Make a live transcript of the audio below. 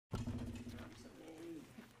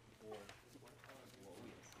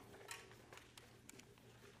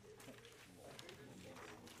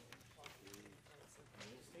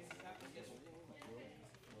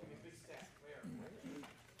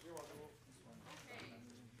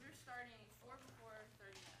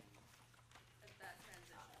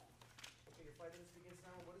5 minutes begins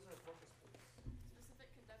now. What is our focus, please?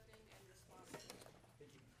 Specific conducting and response.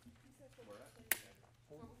 Thank you. We're at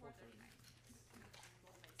 4:39.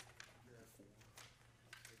 You're at 4.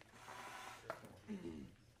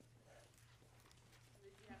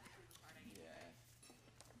 Did you have to do the part I gave you? Yeah.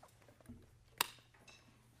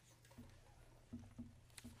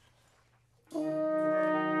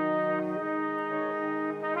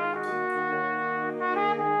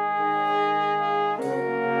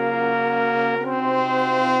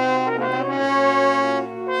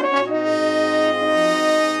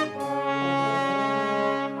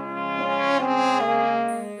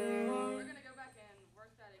 We're gonna go back and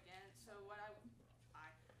work that again. So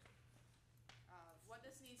what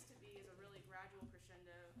this needs to be is a really gradual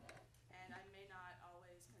crescendo, and I may not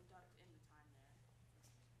always conduct in the time there.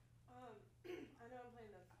 I know I'm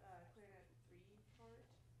playing the clarinet 3 part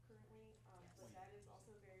currently, Yes. but that is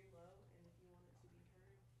also very low, and if you want it to be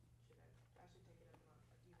heard, should I should take it up a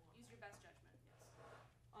notch? Like, do you want Use your best judgment, yes.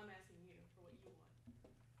 I'm asking you for what you want.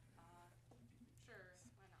 Sure,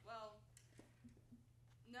 why not? Well,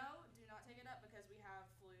 no, do not take it up because we have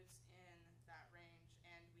flutes in that range,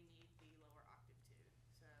 and we need the lower octave too.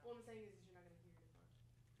 So. What I'm saying is you're not going to hear it as much.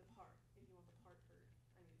 The part. If you want the part heard,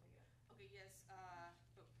 I need to take it up. Okay, yes,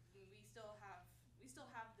 but we still have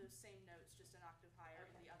those same notes, just an octave higher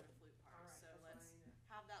in Okay. the other flute part. All right, So that's let's fine.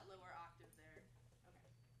 have that lower octave there. Okay.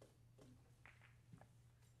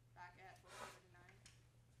 Back at 4:39.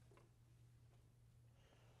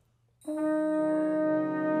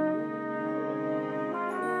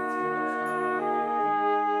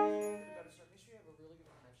 About to start. Make sure you have a really good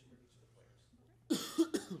connection with each of the players.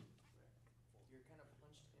 You're kind of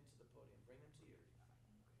punched into the podium. Bring them to you.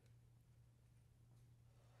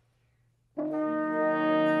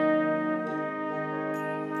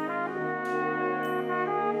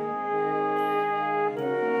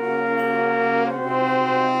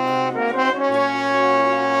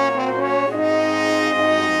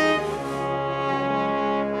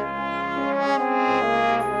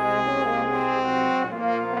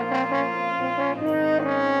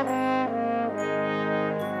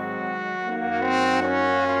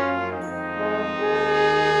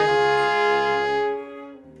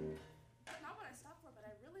 That's not what I stopped for, but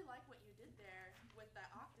I really like what you did there with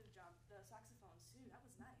that octave jump, the saxophone too. That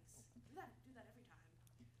was nice. Do that every time.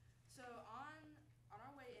 So on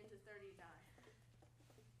our way into 39.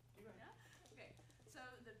 You go ahead. Yeah? Okay. So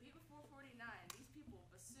the beat before 49, these people,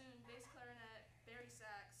 bassoon, bass clarinet, bari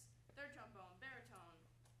sax, third trombone, baritone,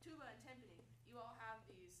 tuba, and timpani, you all have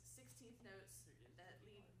these 16th notes that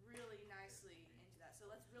lead really nicely into that. So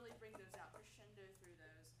let's really bring those out, crescendo through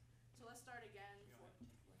those. So let's start again.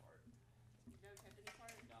 No timpani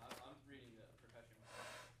part? No, I'm reading the percussion.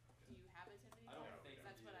 Do you have a timpani I don't part? think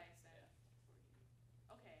That's I what do. I said.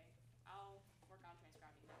 Okay, I'll work on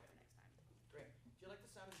transcribing that for next time. Great. Do you like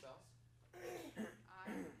the sound of the bells? To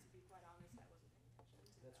be quite honest, I wasn't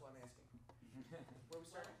paying attention to That's why I'm those. asking. Where we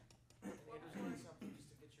starting? And Andrew's doing something just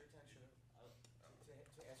to get your attention,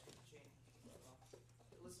 to ask you to change.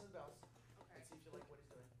 Listen to the bells. Okay. And see if you like what he's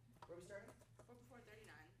doing. Where are we starting?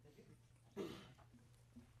 4:39. Thank you.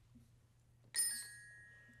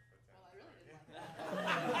 Well, I really didn't like that.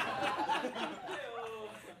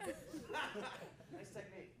 Nice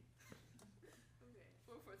technique. Okay,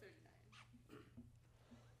 4:39.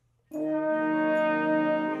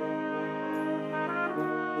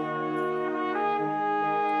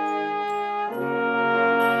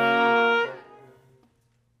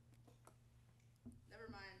 Never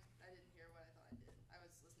mind, I didn't hear what I thought I did. I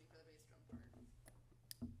was listening for the bass drum part.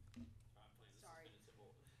 Sorry.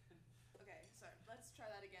 Okay, sorry. Let's try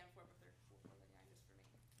that again. 4:39 just for me.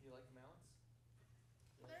 You like the mallets?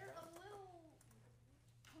 You like They're the a bells? little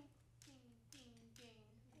ping, ding, ding,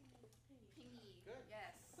 ding, pingy. Good.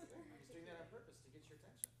 Yes. He's doing that on purpose to get your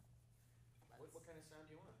attention. What kind of sound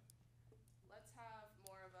do you want? Let's have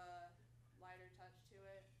more of a lighter touch to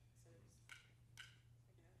it. So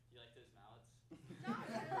You like those mallets? not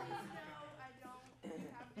really. No, I don't.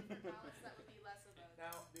 You have different mallets that would be less of a.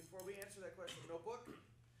 Now, before we answer that question, notebook,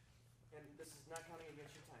 and this is not counting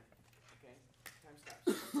against your time, okay? Time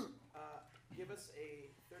stops. Give us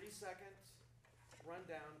a 30-second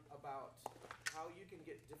rundown about how you can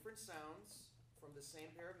get different sounds from the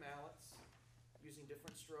same pair of mallets using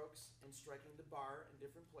different strokes and striking the bar in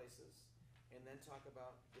different places, and then talk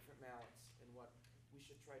about different mallets and what we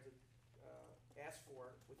should try to ask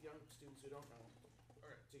for with young students who don't know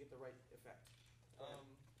to get the right effect. Go ahead.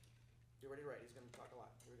 Get ready, right. He's going to talk a lot.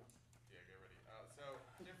 Here we go. Yeah, get ready. So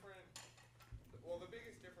different. Well, the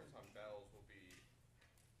biggest difference on bells will be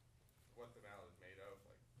what the mallet is made of.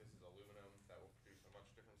 Like this is aluminum that will produce a much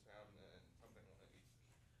different sound than something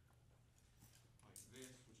this,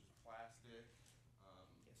 which is plastic.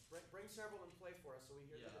 Yes, bring several and play for us so we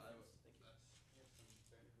hear the Yeah, I difference. would- Thank you. that's We have some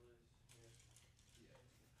standard blues here. yeah.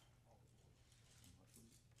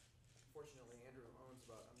 Fortunately, Andrew owns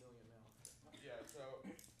about 1 million now. Yeah, so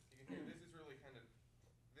you can hear this is really kind of,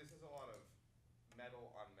 this is a lot of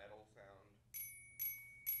metal on metal sound,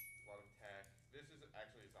 a lot of attack. This is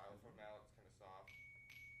actually a xylophone mallet, it's kind of soft.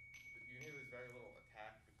 But you can hear there's very little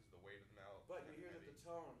attack because of the weight of the mallet. But you It's hear kinda that the heavy.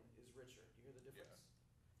 tone is richer. You hear the difference?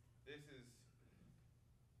 This is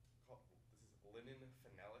linen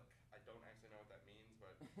phenolic. I don't actually know what that means,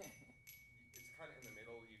 but it's kind of in the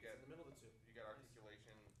middle. You It's get in the middle of the two. you get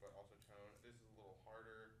articulation, but also tone. This is a little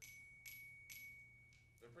harder.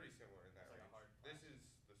 They're pretty similar in that It's like a range. hard This plastic. is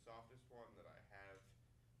the softest one that I have.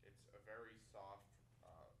 It's a very soft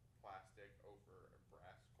plastic over a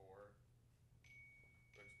brass core,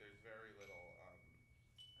 which there's very little.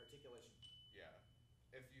 Articulation. Yeah.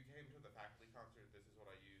 If you came to the faculty concert, this is what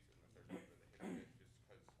I use in the third note or the hidden bit, just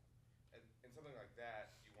because in something like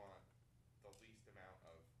that, you want the least amount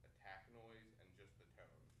of attack noise and just the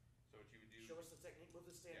tone. So what you would do. Show us the technique. Move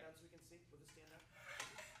the stand Yeah. down so we can see. Move the stand down.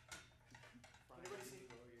 Can everybody see?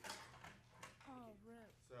 Oh,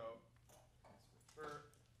 rip. So,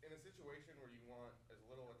 for in a situation where you want as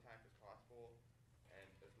little attack as possible and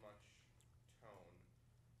as much tone,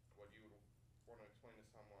 what you would want to explain to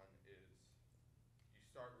someone is you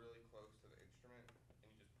start really close to the instrument and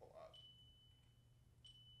you just pull up.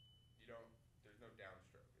 You don't. There's no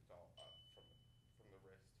downstroke. It's all up from the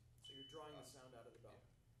wrist. So you're drawing the sound out of the bell.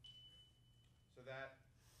 So that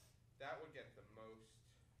would get the most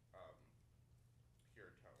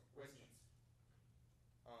pure tone, which Resonance.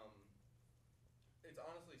 it's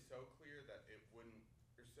honestly so clear that it wouldn't.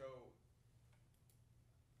 There's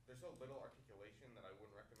so little articulation that I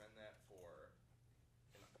wouldn't recommend that for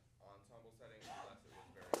an ensemble setting unless it was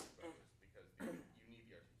very exposed because you need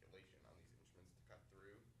the articulation on these instruments to cut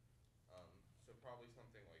through. So probably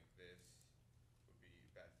something like this would be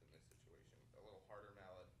best in this situation. A little harder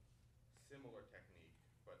mallet, similar technique,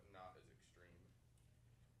 but not as extreme.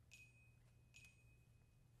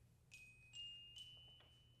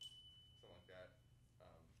 Something like that.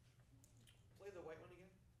 Play the white one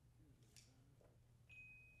again.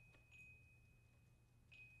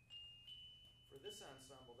 For this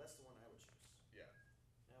ensemble, that's the one I would choose. Yeah.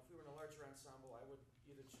 Now, if we were in a larger ensemble, I would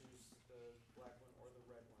either choose the black one or the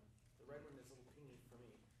red one. The red one is a little pingy for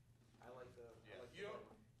me. I like the Yeah, I like you the don't-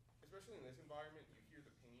 white one. Especially in this environment, you hear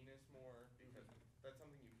the pinginess more because that's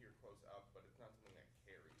something you hear close up, but it's not something that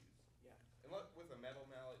carries. Yeah. With a metal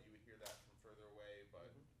mallet, you would hear that from further away, but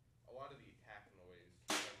Mhm. a lot of the attack noise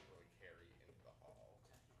doesn't really carry into the hall.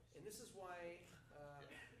 And this is why,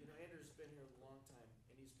 Yeah. Andrew's been here a long time,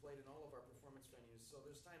 and he's played in all of our performance venues. So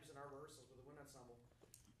there's times in our rehearsals with the wind ensemble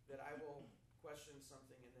that I will question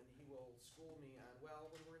something, and then he will school me on, well,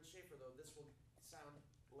 when we're in Schaefer, though, this will sound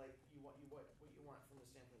like what you want from the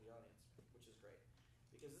standpoint of the audience, which is great.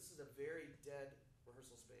 Because this is a very dead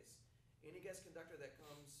rehearsal space. Any guest conductor that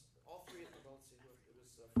comes, all three of them, well, let's see, it was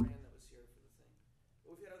Fran that was here for the thing.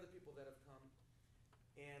 But we've had other people that have come,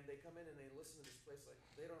 and they come in and they listen to this place like,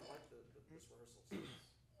 they don't like this rehearsal space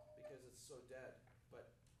because it's so dead.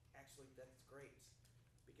 But actually, that's great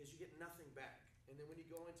because you get nothing back. And then when you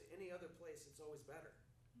go into any other place, it's always better.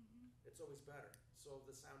 It's always better. So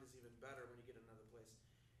the sound is even better when you get another place.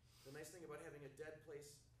 The nice thing about having a dead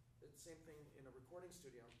place, it's the same thing in a recording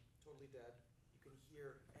studio, totally dead. You can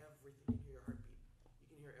hear everything. You can hear your heartbeat. You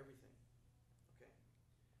can hear everything. Okay.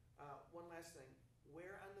 One last thing.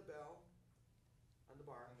 Where on the bell, on the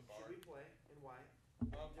bar, On the bar. should we play and why? I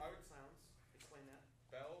Different would sounds. Explain that.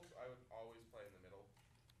 bells. I would always play in the middle.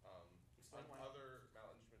 Explain On why. other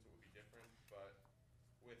mallet instruments, it would be different, but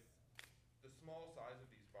with the small size of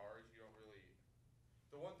these bars, you don't really.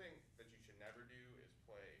 The one thing that you should never do is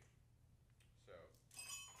play. So,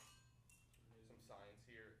 some science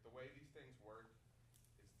here. The way these things work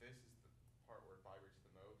is this is the part where it vibrates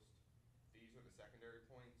the most. These are the secondary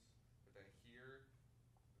points, but then here,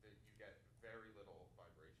 that you get very little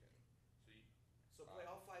vibration. So you, So play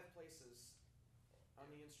all 5 places on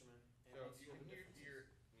the instrument. And So let's you hear can the hear differences. here,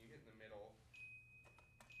 and you hit in the middle.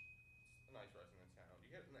 It's a nice resonant sound. You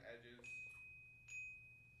hit in the edges.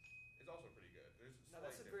 It's also pretty good. There's a Now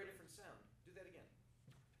that's a slight very difference. different sound. Do that again.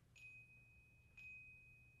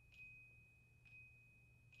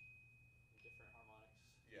 Different harmonics.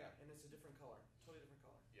 Yeah, And it's a different color. Totally different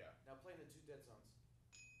color. yeah, Now play in the 2 dead zones.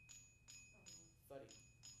 Thuddy.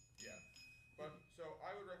 yeah. But so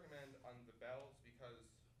I would recommend on the bells because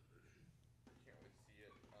you can't really see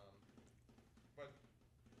it. But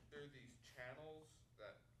there are these channels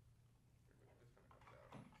that this kind of comes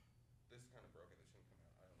out. This is kind of broken. This shouldn't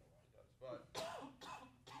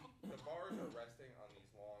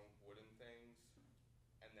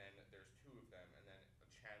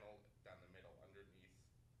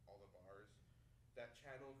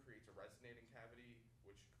channel creates a resonating cavity,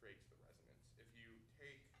 which creates the resonance. If you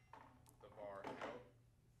take the bar out,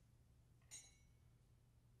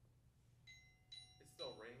 it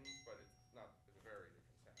still rings, but it's not. It's a very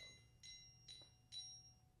different sound.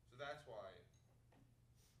 So that's why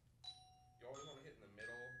you always want to hit in the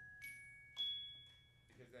middle,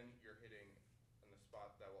 because then you're hitting in the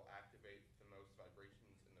spot that will activate the most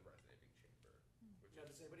vibrations in the resonating chamber. Which Now,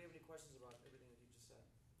 is, does anybody have any questions about everything that you just said?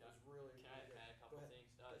 That was really, Can I really good. add a couple Go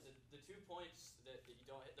ahead. things? The 2 points that you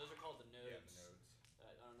don't hit, those are called the nodes. yeah, the nodes.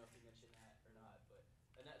 I don't know if you mentioned that or not, but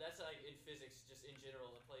that's like in physics, just in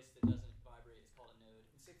general, a place that doesn't vibrate is called a node.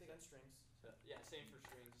 And same thing on strings. So, yeah, same for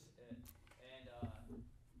strings.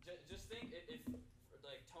 Just think if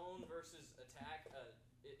like tone versus attack.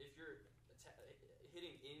 If you're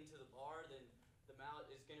hitting into the bar, then the mallet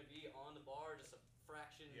is going to be on the bar just a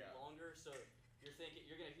fraction Yeah. longer. So you're going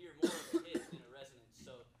to hear more of a hit than a resonance.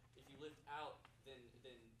 So if you lift out, then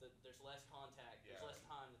there's less contact. There's Yeah. less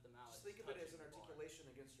time that the mallet. Just think of it as an touching the bar. articulation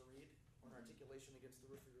against a reed, or an articulation against the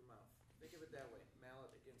roof of your mouth. Think of it that way,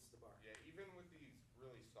 mallet against the bar. Yeah, even with these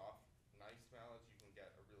really soft, nice mallets, you can get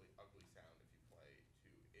a really ugly sound if you play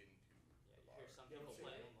into Yeah, the you bar. hear some Yeah, people what's your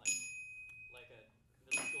playing like a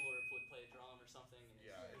middle schooler would play a drum or something. And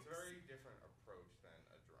Yeah, it's a very different approach than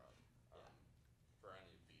a drum Yeah. for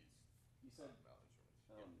any of these You said mallet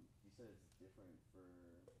instruments. you said it's different for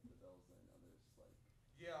the bells than others, like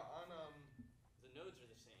Yeah, on the nodes are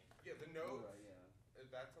the same. yeah, the notes. right, yeah.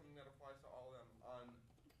 That's something that applies to all of them. On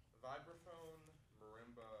vibraphone,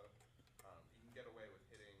 marimba, you can get away with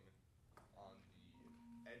hitting on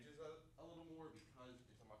the edges a little more because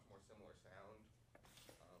it's a much more similar sound.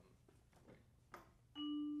 Like,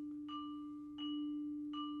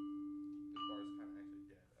 this bar is kind of actually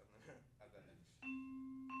dead at the edge.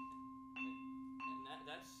 And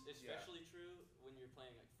that's especially true when you're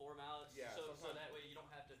playing like 4 mallets. Yeah, So sometimes- that way you don't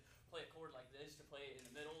have to play a chord like this to play it in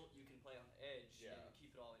the middle. You can play on the edge Yeah. and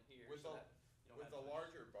keep it all in here. With so the- that you don't With have the to much-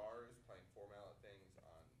 larger bars, playing 4 mallet things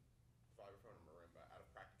on vibraphone and marimba, out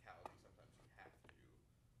of practicality, sometimes you have to.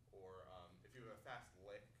 Or if you have a fast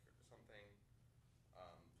lick or something,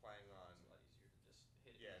 playing on, It's a lot easier to just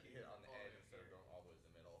hit it. yeah, if you hit on the all way edge up instead of here. going all the way to the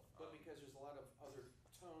middle. But because there's a lot of other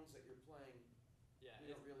tones that you're playing, Yeah, you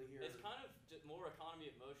don't really hear. it's kind of more economy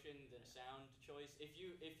of motion than a sound choice. If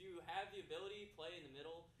you have the ability, play in the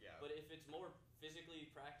middle. Yeah. But if it's more physically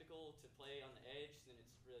practical to play on the edge, then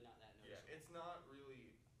it's really not that Yeah, noticeable. it's not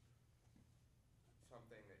really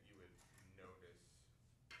something that you would notice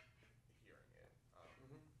hearing it.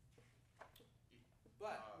 Mhm. e-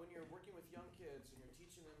 But when you're working with young kids and you're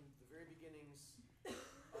teaching them the very beginnings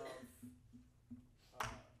of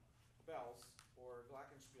bells or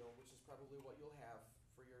glockenspiel, which is probably what you'll have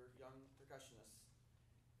for your young percussionists,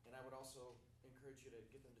 and I would also encourage you to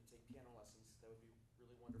get them to take piano lessons. That would be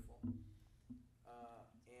really wonderful.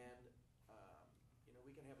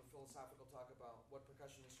 We can have a philosophical talk about what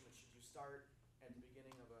percussion instrument should you start at the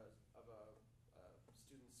beginning of a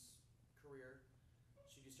student's career.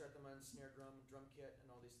 Should you start them on snare drum, drum kit,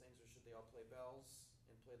 and all these things, or should they all play bells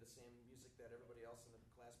and play the same music that everybody else in the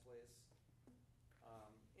class plays?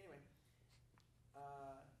 Anyway,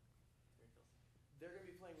 they're going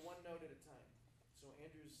to be playing one note at a time. So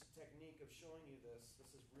Andrew's technique of showing you this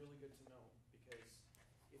is really good to know, because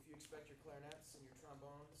if you expect your clarinets and your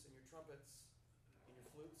trombones and your trumpets and your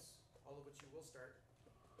flutes, all of which you will start,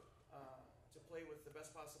 to play with the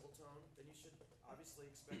best possible tone, then you should obviously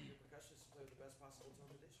expect your percussionists to play with the best possible tone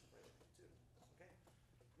that they should play with too. Okay?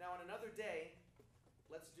 Now on another day,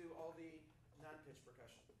 let's do all the non-pitch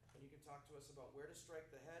percussion. And you can talk to us about where to strike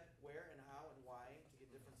the head, where and how and why to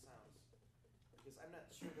get different sounds. Because I'm not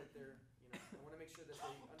sure that they're, I want to make sure that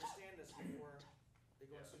they understand this before they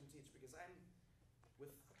go and Yeah. student teach. Because I'm,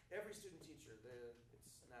 with every student teacher,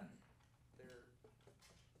 it's not their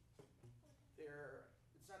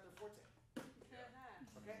forte.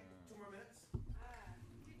 Okay? 2 more minutes.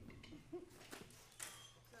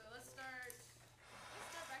 So let's start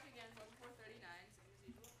back again from 439, same as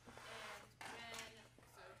usual.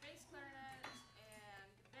 So bass clarinet and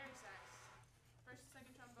bari sax, first,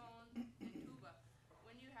 second trombone, and tuba.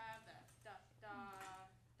 When you have that da da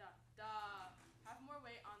da da, have more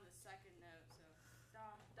weight on the second note. So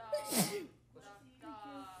da da da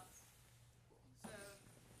da. So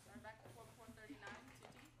start back at 439.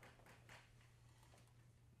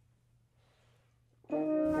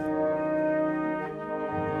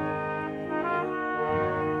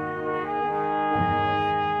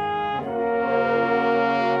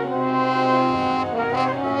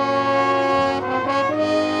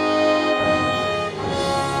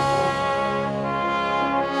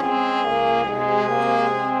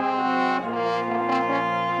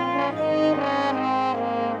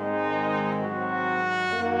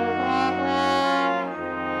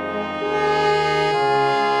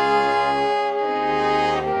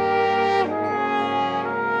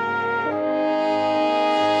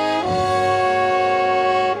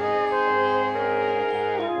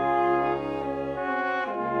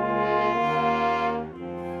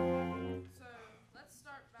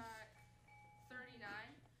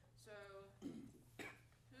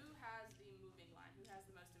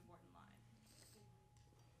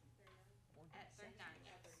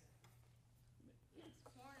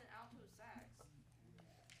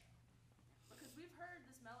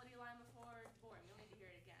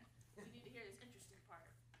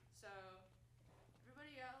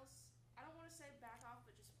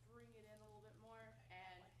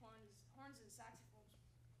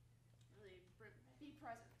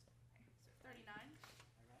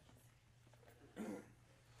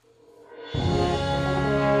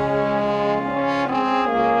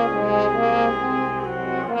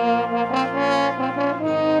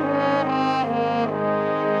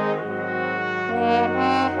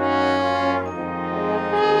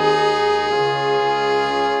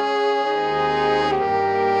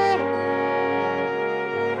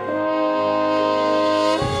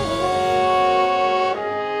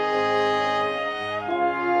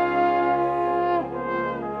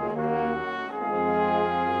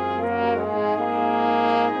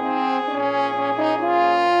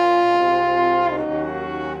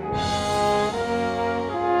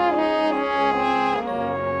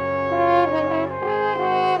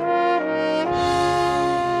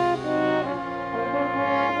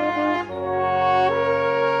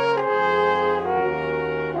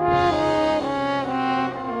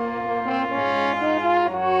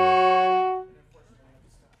 And unfortunately, I have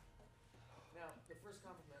to stop. Now, the first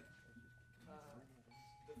compliment,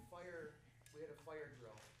 the fire, we had a fire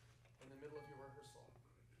drill in the middle of your rehearsal,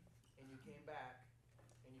 and you came back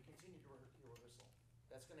and you continued your rehearsal.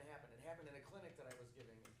 That's going to happen. It happened in a clinic that I was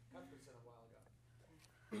giving in Cuthbertson a while ago.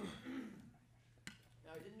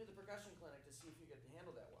 Now, I didn't do the percussion clinic to see if you could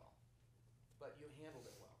handle that well, but you handled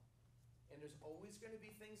it well. And there's always going to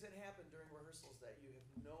be things that happen during rehearsals that you have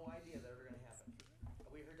no idea that are going to happen.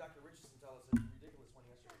 We heard Dr. Richardson tell us a ridiculous one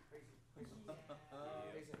yesterday. Crazy. Craziness.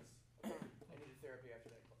 Okay. I needed therapy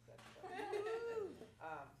after that.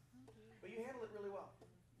 But you handle it really well.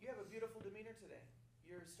 You have a beautiful demeanor today.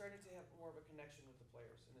 You're starting to have more of a connection with the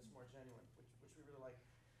players, and it's more genuine, which we really like.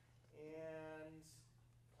 And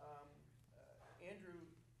Andrew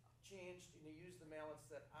changed, and he used the mallets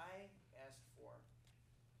that I asked for.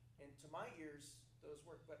 And to my ears, those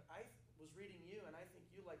work. But I was reading you, and I think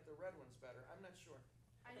you like the red ones better. I'm not sure.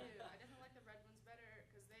 I do. I definitely like the red ones better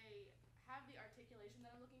because they have the articulation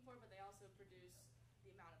that I'm looking for, but they also produce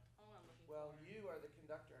the amount of tone I'm looking Well, for. you are the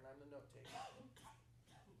conductor, and I'm the note taker. What's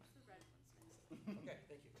the red ones next? Okay,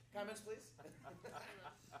 thank you. Comments, please?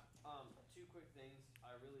 Two quick things.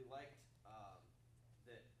 I really liked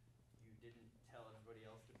that you didn't tell everybody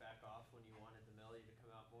else to back off when you wanted the melody to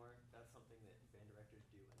come out more. That's something that band directors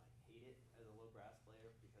do, and I hate it as a low brass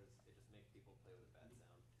player because it just makes people play with a bad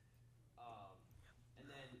sound. And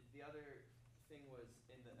then the other thing was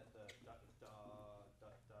in the at the da, da, da,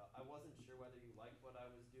 da, I wasn't sure whether you liked what I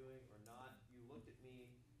was doing or not. You looked at me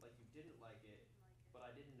like you didn't like it, but I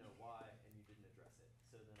didn't know why, and you didn't address it.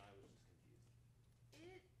 So then I was just confused.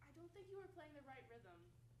 I don't think you were playing the right rhythm.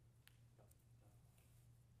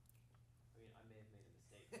 I mean, I may have made a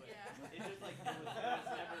mistake, but Yeah. it's just like it was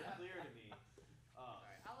never clear to me.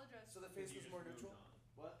 Alright, I'll address. So the because face you was just more moved neutral? on.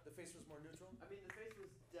 What? The face was more neutral? I mean, the face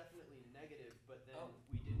was definitely negative, but then Oh.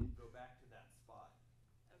 we didn't go back to that spot,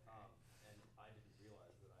 Okay. and I didn't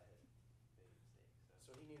realize that I had made a mistake.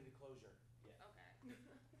 So he needed closure. Yeah. Okay.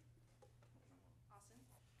 Austin?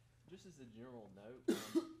 Just as a general note,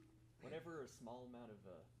 whenever a small amount of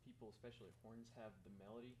people, especially horns, have the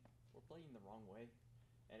melody, we're playing the wrong way,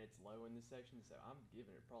 and it's low in this section, so I'm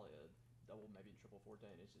giving it probably a double, maybe triple forte,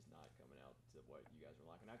 and it's just not coming out to what you guys are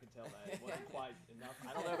liking. I can tell that it wasn't quite enough.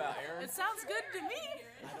 I don't know about Aaron. It sounds good to me.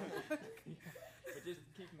 I don't, but just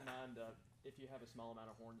keep in mind, if you have a small amount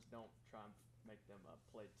of horns, don't try and make them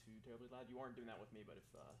play too terribly loud. You weren't doing that with me, but if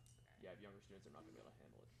you have younger students, they're not going to be able to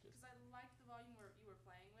handle it. Just Because I like the volume you were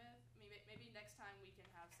playing with. Maybe next time we can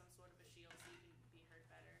have some sort of a shield so you can be heard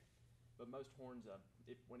better. But most horns,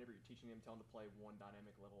 whenever you're teaching them, tell them to play one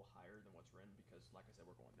dynamic level higher than what's written, because, like I said,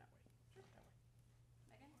 we're going that way. That way.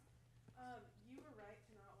 Megan? You were right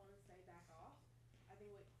to not want to say back off. I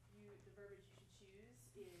think the verbiage you should choose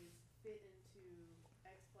is fit into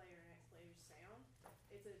X player and X player's sound.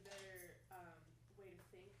 It's a better way to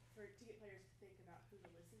think, to get players to think about who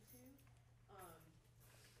to listen to.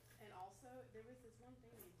 And also, there was this one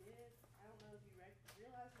thing you did, I don't know if you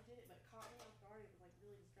realized you did it, but it caught me off guard. It was like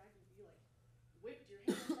really distracting. You like whipped your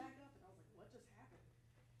hand back up, and I was like, what just happened?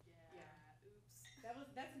 Yeah. Oops.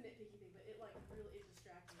 That's a nitpicky thing, but it like really is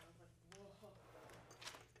distracting. I was like, whoa.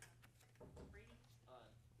 Brady?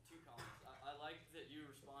 Two comments. I liked that you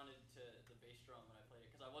responded to the bass drum when I played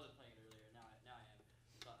it, because I wasn't playing it earlier. Now I am.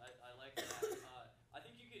 So I like that. I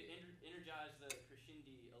think you could energize the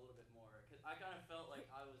crescendi a little bit more, because I kind of felt like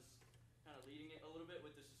I was kind of leading it a little bit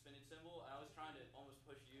with the suspended cymbal, and I was trying to almost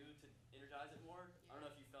push you to energize it more. I don't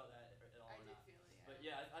know if you felt that at all I or did not. feel it, yeah. But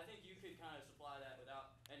yeah, I think you could kind of supply that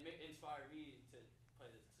without, and inspire me to play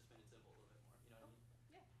the suspended cymbal a little bit more.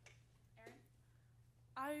 You know what I mean? Aaron?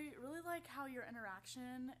 I really like how your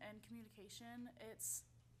interaction and communication is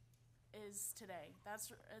today.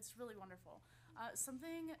 It's really wonderful.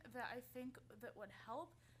 Something that I think that would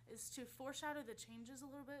help is to foreshadow the changes a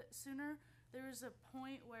little bit sooner. There was a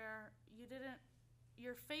point where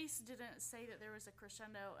your face didn't say that there was a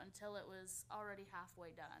crescendo until it was already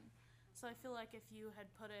halfway done. So I feel like if you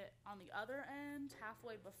had put it on the other end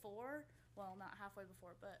halfway before, well, not halfway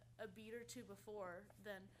before, but a beat or two before,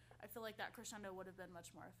 then I feel like that crescendo would have been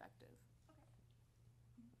much more effective.